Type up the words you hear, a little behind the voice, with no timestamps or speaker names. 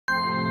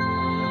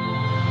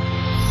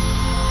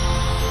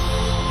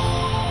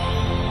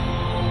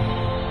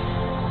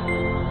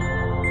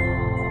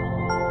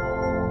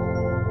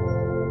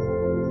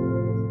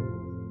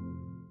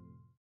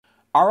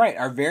All right,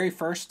 our very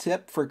first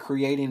tip for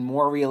creating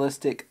more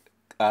realistic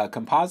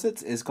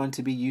composites is going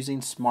to be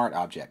using smart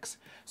objects.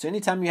 So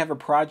anytime you have a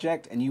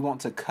project and you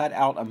want to cut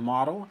out a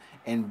model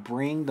and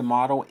bring the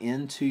model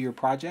into your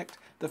project,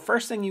 the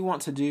first thing you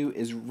want to do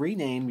is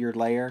rename your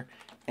layer,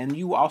 and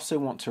you also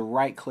want to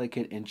right click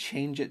it and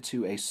change it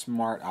to a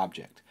smart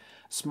object.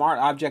 Smart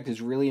object is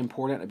really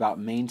important about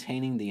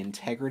maintaining the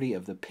integrity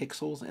of the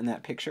pixels in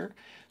that picture.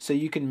 So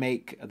you can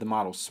make the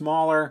model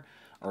smaller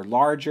or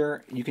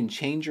larger. You can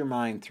change your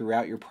mind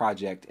throughout your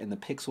project, and the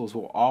pixels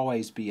will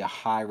always be a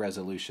high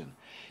resolution.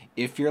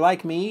 If you're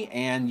like me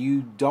and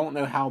you don't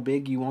know how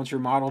big you want your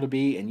model to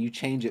be and you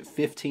change it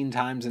 15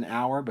 times an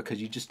hour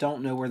because you just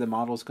don't know where the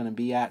model is going to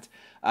be at,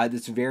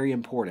 that's very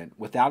important.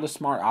 Without a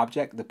smart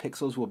object, the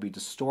pixels will be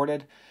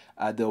distorted,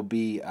 they'll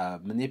be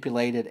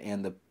manipulated,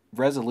 and the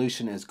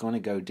resolution is going to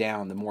go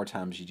down the more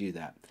times you do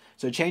that.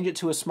 So change it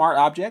to a smart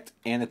object,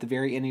 and at the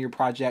very end of your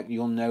project,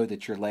 you'll know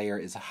that your layer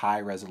is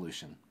high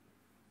resolution.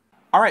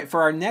 All right,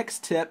 for our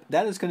next tip,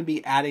 that is going to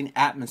be adding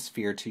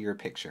atmosphere to your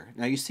picture.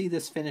 Now you see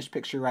this finished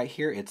picture right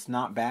here. It's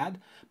not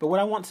bad, but what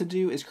I want to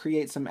do is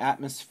create some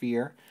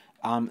atmosphere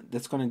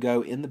that's going to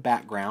go in the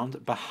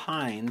background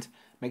behind.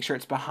 Make sure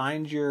it's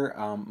behind your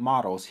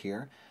models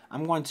here.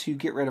 I'm going to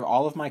get rid of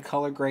all of my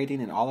color grading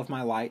and all of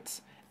my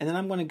lights, and then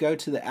I'm going to go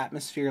to the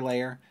atmosphere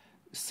layer,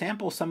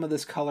 sample some of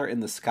this color in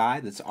the sky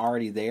that's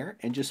already there,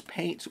 and just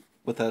paint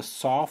with a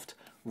soft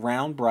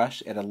round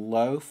brush at a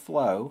low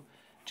flow.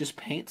 Just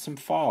paint some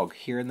fog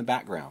here in the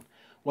background.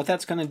 What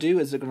that's going to do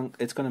is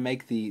it's going to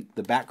make the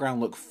background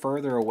look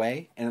further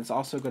away, and it's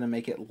also going to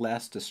make it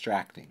less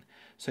distracting.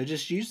 So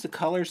just use the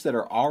colors that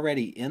are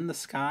already in the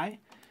sky,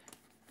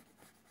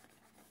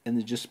 and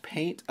then just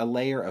paint a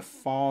layer of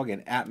fog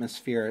and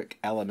atmospheric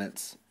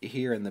elements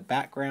here in the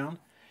background,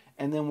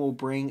 and then we'll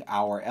bring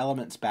our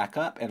elements back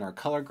up and our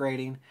color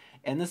grading,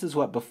 and this is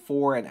what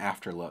before and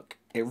after look.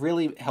 It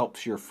really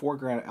helps your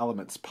foreground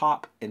elements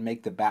pop and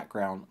make the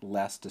background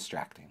less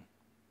distracting.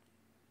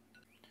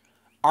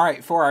 All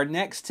right, for our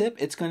next tip,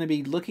 it's going to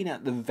be looking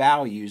at the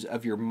values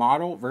of your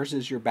model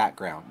versus your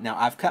background. Now,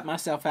 I've cut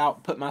myself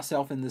out, put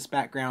myself in this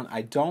background.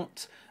 I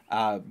don't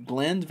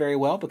blend very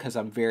well because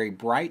I'm very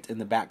bright and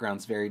the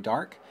background's very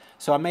dark.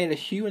 So I made a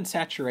hue and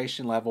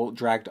saturation level,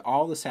 dragged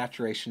all the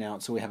saturation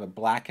out so we have a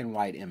black and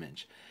white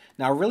image.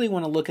 Now, I really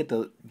want to look at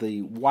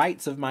the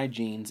whites of my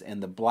jeans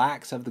and the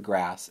blacks of the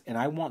grass, and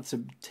I want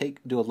to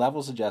do a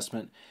levels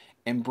adjustment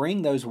and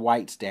bring those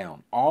whites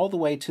down all the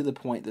way to the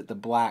point that the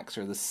blacks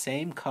are the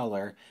same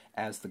color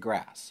as the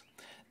grass.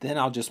 Then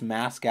I'll just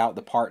mask out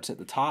the parts at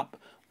the top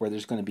where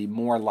there's going to be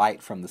more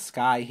light from the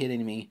sky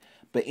hitting me,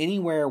 but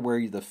anywhere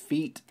where the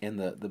feet and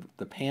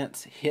the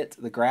pants hit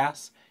the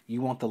grass,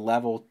 you want the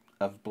level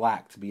of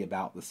black to be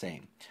about the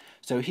same.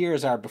 So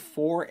here's our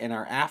before and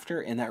our after,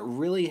 and that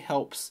really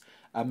helps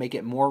make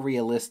it more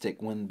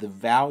realistic when the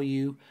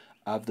value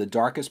of the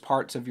darkest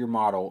parts of your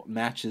model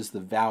matches the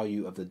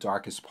value of the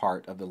darkest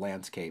part of the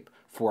landscape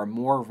for a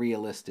more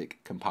realistic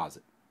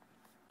composite.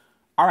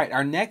 All right,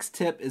 our next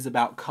tip is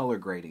about color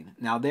grading.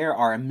 Now there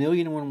are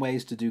 1,000,001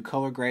 ways to do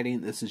color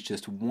grading. This is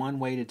just one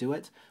way to do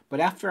it. But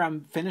after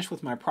I'm finished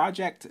with my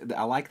project,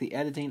 I like the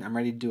editing, I'm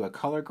ready to do a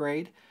color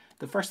grade.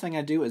 The first thing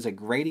I do is a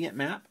gradient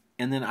map,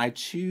 and then I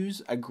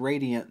choose a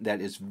gradient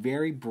that is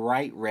very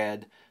bright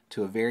red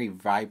to a very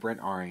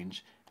vibrant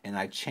orange, and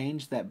I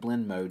change that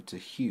blend mode to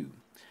hue.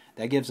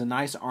 That gives a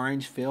nice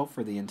orange feel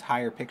for the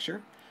entire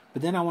picture.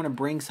 But then I want to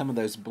bring some of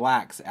those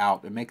blacks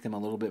out and make them a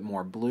little bit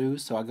more blue.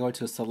 So I go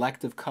to a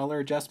selective color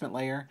adjustment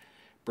layer,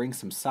 bring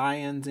some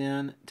cyans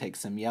in, take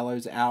some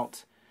yellows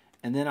out,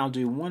 and then I'll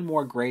do one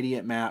more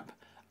gradient map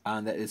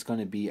that is going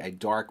to be a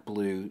dark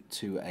blue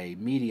to a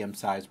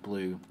medium-sized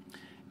blue.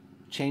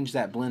 Change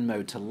that blend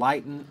mode to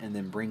lighten, and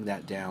then bring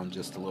that down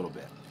just a little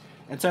bit.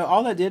 And so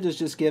all that did is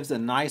just gives a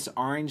nice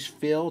orange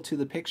feel to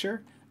the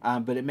picture.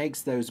 But it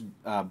makes those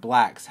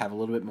blacks have a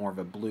little bit more of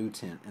a blue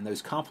tint, and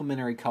those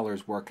complementary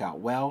colors work out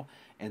well,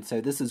 and so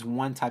this is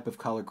one type of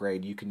color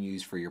grade you can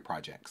use for your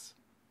projects.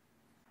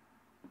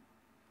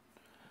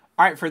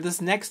 Alright, for this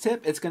next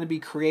tip, it's going to be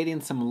creating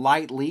some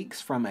light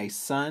leaks from a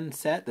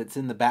sunset that's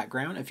in the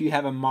background. If you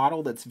have a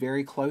model that's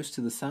very close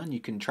to the sun, you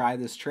can try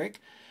this trick.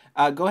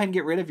 Go ahead and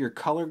get rid of your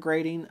color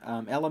grading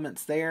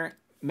elements there.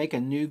 Make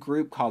a new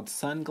group called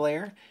Sun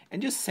Glare,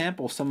 and just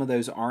sample some of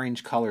those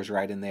orange colors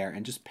right in there,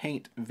 and just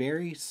paint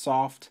very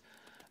soft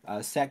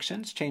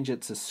sections. Change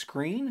it to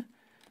screen.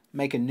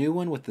 Make a new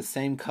one with the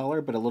same color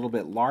but a little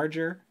bit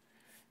larger.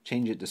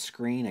 Change it to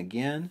screen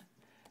again.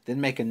 Then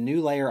make a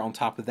new layer on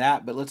top of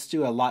that, but let's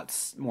do a lot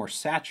more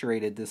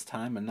saturated this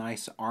time, a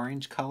nice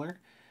orange color.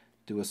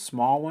 Do a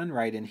small one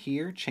right in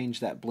here. Change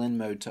that blend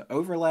mode to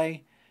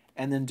overlay,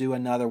 and then do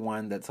another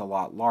one that's a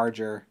lot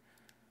larger,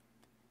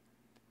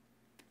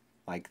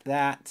 like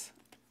that.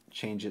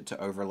 Change it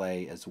to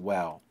overlay as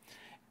well.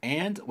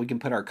 And we can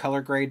put our color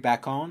grade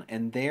back on,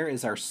 and there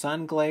is our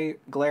sun glare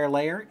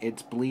layer.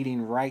 It's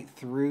bleeding right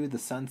through the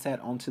sunset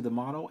onto the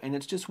model, and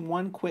it's just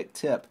one quick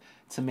tip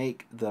to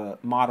make the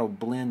model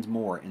blend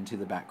more into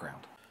the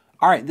background.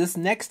 All right, this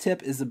next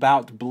tip is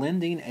about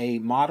blending a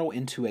model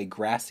into a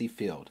grassy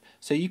field.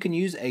 So you can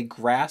use a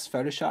grass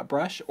Photoshop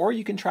brush, or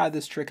you can try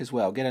this trick as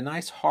well. Get a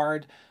nice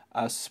hard,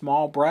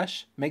 small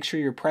brush. Make sure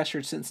your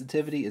pressure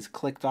sensitivity is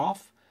clicked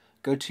off.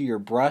 Go to your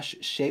brush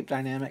shape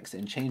dynamics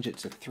and change it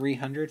to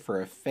 300 for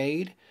a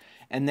fade.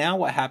 And now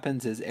what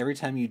happens is every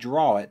time you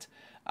draw it,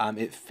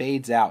 it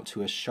fades out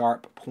to a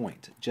sharp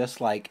point,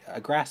 just like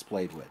a grass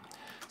blade would.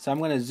 So I'm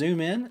going to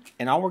zoom in,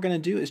 and all we're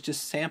going to do is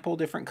just sample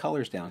different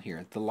colors down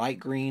here. The light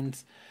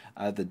greens,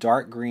 the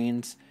dark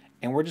greens,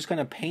 and we're just going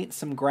to paint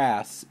some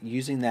grass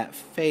using that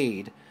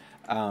fade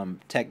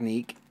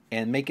technique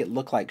and make it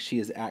look like she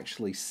is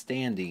actually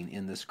standing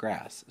in this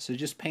grass. So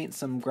just paint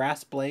some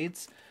grass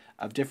blades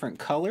of different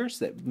colors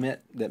that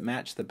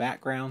match the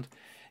background.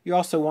 You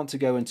also want to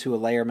go into a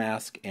layer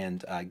mask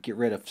and get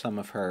rid of some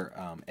of her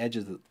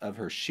edges of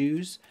her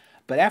shoes.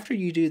 But after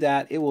you do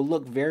that, it will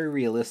look very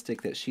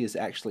realistic that she is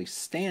actually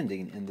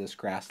standing in this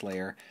grass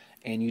layer,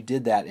 and you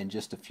did that in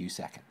just a few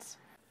seconds.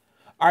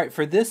 Alright,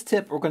 for this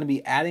tip, we're going to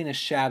be adding a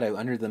shadow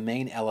under the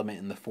main element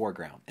in the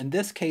foreground. In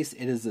this case,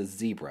 it is a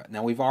zebra.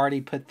 Now, we've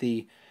already put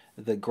the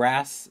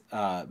grass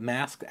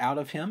mask out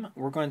of him.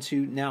 We're going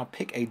to now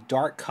pick a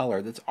dark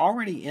color that's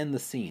already in the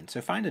scene.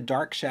 So find a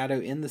dark shadow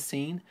in the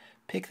scene,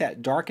 pick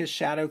that darkest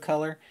shadow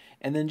color,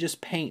 and then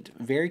just paint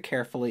very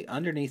carefully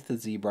underneath the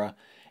zebra.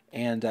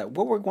 And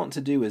what we're going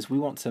to do is we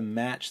want to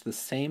match the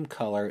same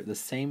color, the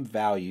same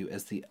value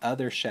as the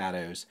other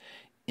shadows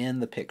in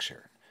the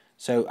picture.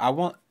 So I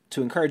want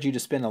to encourage you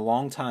to spend a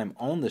long time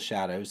on the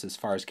shadows as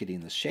far as getting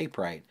the shape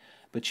right,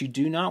 but you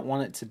do not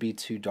want it to be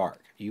too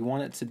dark. You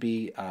want it to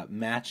be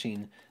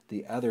matching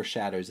the other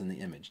shadows in the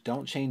image.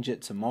 Don't change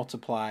it to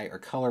multiply or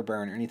color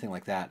burn or anything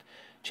like that.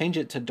 Change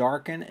it to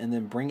darken and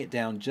then bring it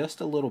down just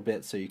a little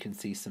bit so you can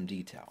see some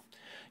detail.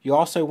 You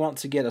also want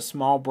to get a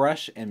small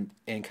brush and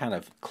kind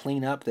of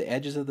clean up the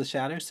edges of the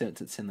shadow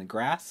since it's in the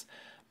grass.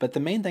 But the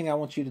main thing I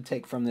want you to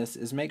take from this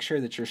is make sure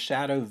that your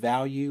shadow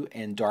value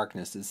and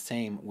darkness is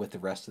same with the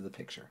rest of the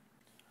picture.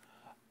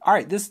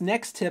 Alright, this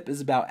next tip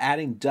is about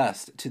adding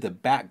dust to the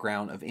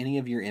background of any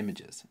of your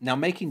images. Now,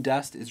 making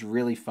dust is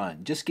really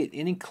fun. Just get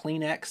any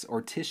Kleenex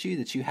or tissue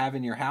that you have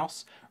in your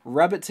house,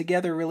 rub it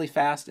together really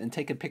fast, and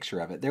take a picture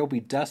of it. There will be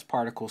dust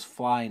particles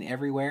flying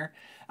everywhere.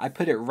 I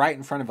put it right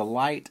in front of a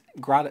light,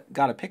 got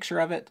a picture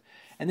of it,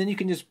 and then you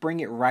can just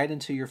bring it right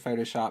into your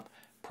Photoshop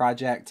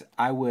project.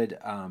 I would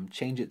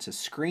change it to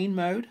screen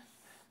mode.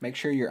 Make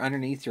sure you're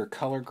underneath your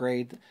color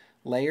grade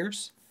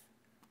layers.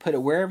 Put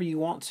it wherever you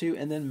want to,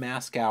 and then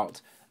mask out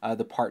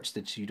the parts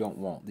that you don't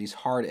want, these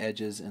hard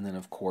edges, and then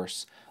of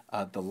course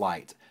the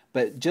light.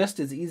 But just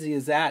as easy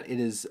as that, it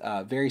is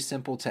very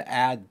simple to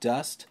add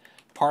dust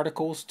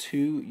particles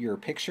to your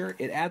picture.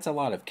 It adds a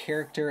lot of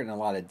character and a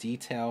lot of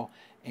detail,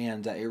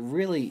 and it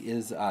really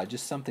is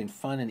just something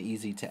fun and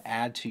easy to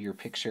add to your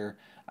picture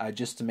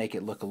just to make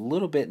it look a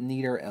little bit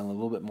neater and a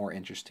little bit more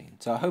interesting.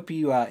 So I hope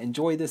you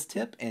enjoy this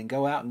tip and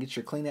go out and get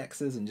your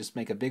Kleenexes and just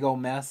make a big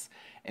old mess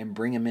and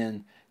bring them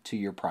in to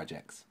your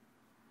projects.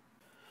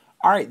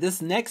 Alright,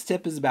 this next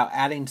tip is about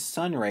adding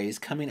sun rays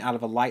coming out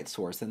of a light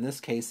source. In this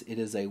case, it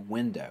is a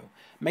window.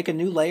 Make a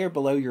new layer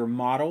below your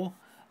model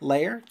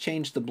layer.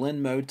 Change the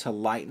blend mode to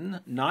lighten,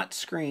 not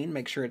screen.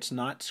 Make sure it's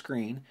not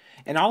screen.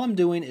 And all I'm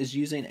doing is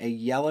using a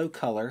yellow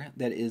color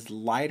that is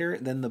lighter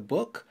than the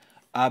book,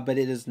 but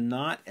it is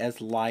not as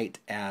light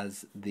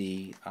as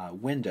the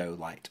window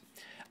light.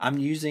 I'm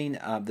using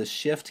the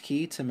shift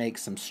key to make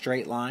some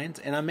straight lines,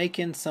 and I'm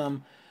making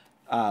some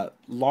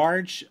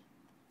large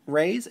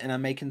rays, and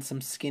I'm making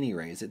some skinny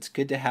rays. It's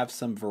good to have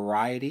some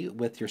variety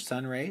with your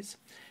sun rays.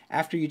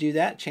 After you do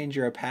that, change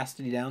your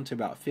opacity down to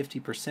about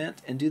 50%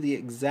 and do the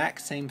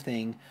exact same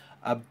thing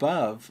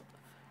above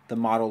the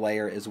model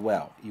layer as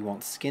well. You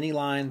want skinny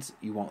lines,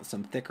 you want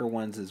some thicker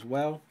ones as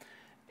well,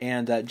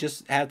 and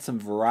just add some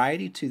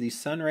variety to these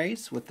sun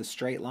rays with the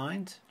straight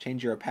lines.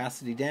 Change your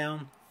opacity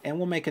down, and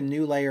we'll make a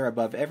new layer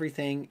above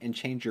everything and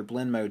change your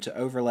blend mode to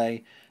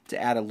overlay to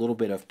add a little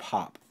bit of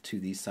pop to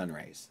these sun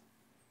rays.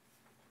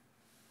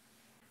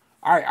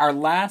 Alright, our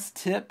last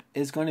tip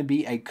is going to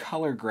be a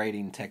color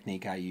grading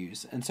technique I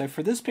use. And so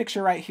for this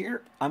picture right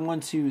here, I'm going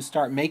to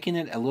start making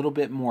it a little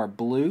bit more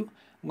blue.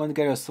 I'm going to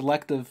go to a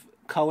selective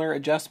color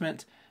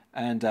adjustment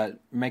and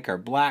make our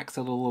blacks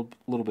a little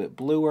bit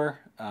bluer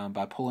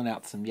by pulling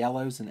out some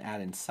yellows and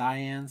adding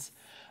cyans.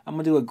 I'm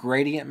going to do a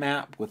gradient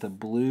map with a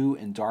blue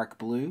and dark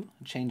blue.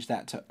 Change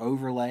that to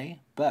overlay,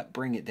 but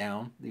bring it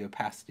down, the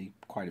opacity,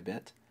 quite a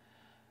bit.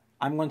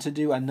 I'm going to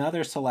do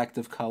another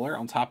selective color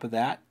on top of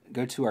that.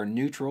 Go to our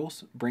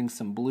neutrals, bring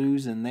some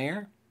blues in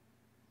there.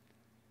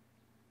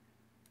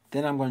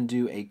 Then I'm going to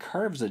do a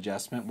curves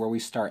adjustment where we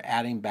start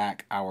adding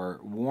back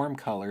our warm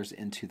colors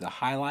into the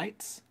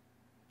highlights.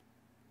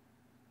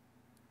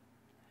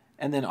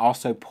 And then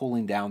also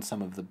pulling down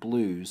some of the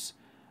blues,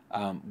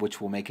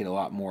 which will make it a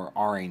lot more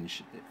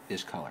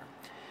orange-ish color.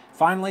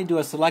 Finally, do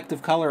a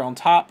selective color on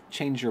top,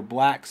 change your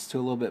blacks to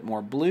a little bit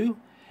more blue,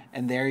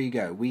 and there you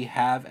go. We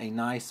have a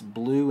nice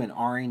blue and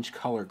orange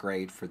color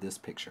grade for this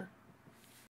picture.